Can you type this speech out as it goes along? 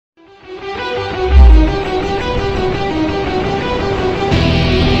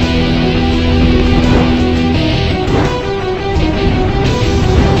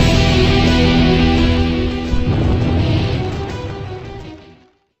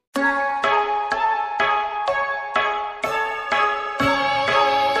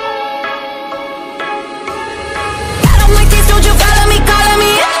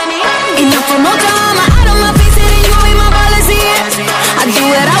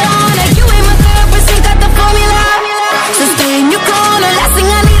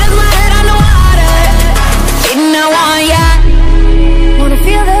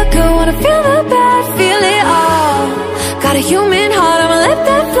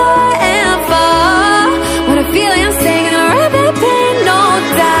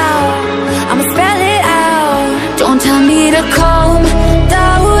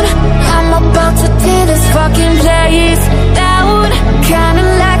fucking place. Loud, kinda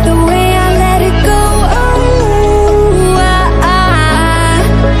like the way I let it go.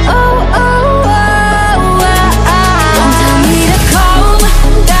 Don't tell me to calm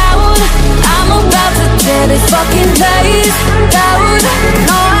down, I'm about to tear this fucking place down.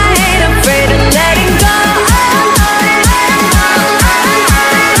 No, I ain't afraid of letting go.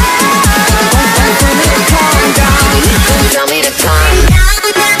 Don't tell me to calm down.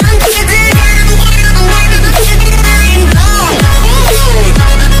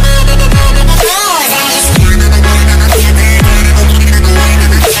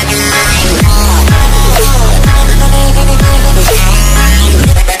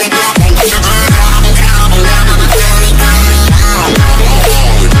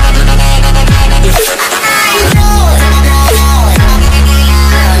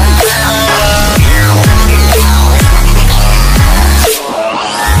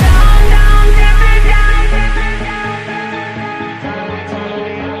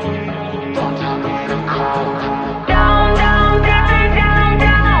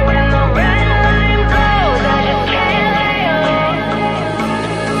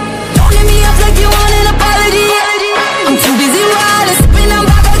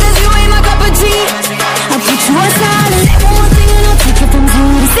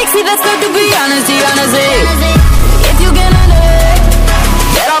 Let's go to be honest, if you can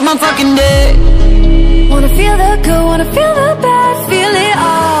get off my fucking dick. Wanna feel the good, wanna feel the bad, feel it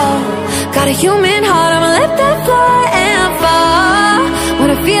all. Got a human heart, I'ma let that fly and fall.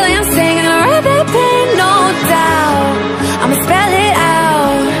 Wanna feel it, I'm singing, I'll write that pain, no doubt. I'ma spell it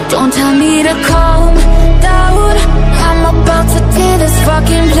out. Don't tell me to calm down, I'm about to tear this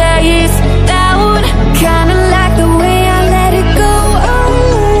fucking place down. Kinda like the way I let it go.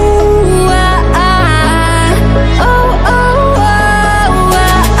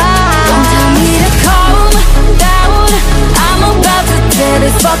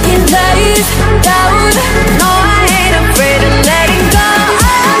 This fucking place down. No, I ain't afraid of letting go.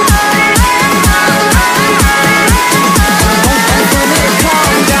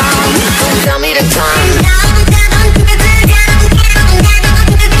 Don't tell me to calm down.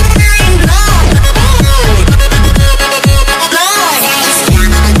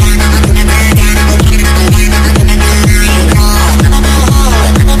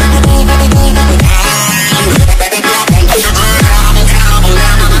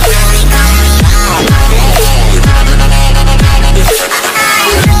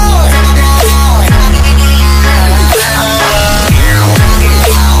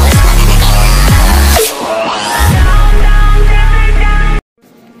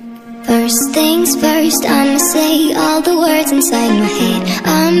 First things first, I'ma say all the words inside my head.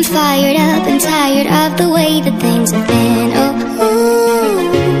 I'm fired up and tired of the way that things have been. Oh, ooh,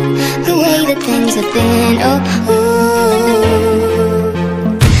 the way that things have been. Oh, ooh.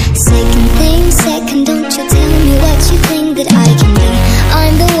 Second thing second, don't you tell me what you think that I can be.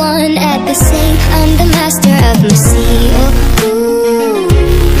 I'm the one at the same, I'm the master of my sea. Oh, ooh,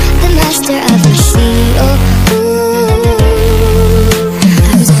 the master of my sea. Oh,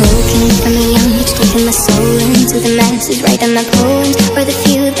 taking my soul into the masses, writing my poems for the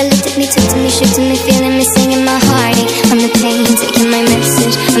few that looked at me, took to me, shook to me, feeling me, singing my heartache. From the pain, taking my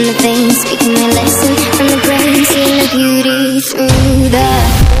message from the veins, speaking my lesson from the brain, seeing the beauty through the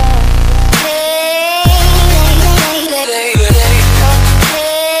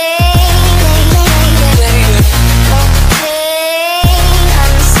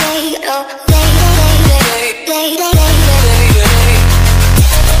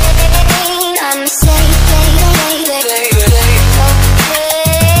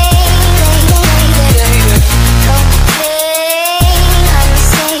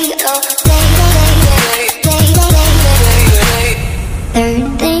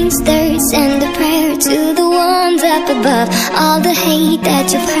above. All the hate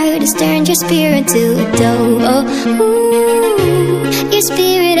that you've heard has turned your spirit to a dove. Oh, ooh, your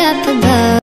spirit up above.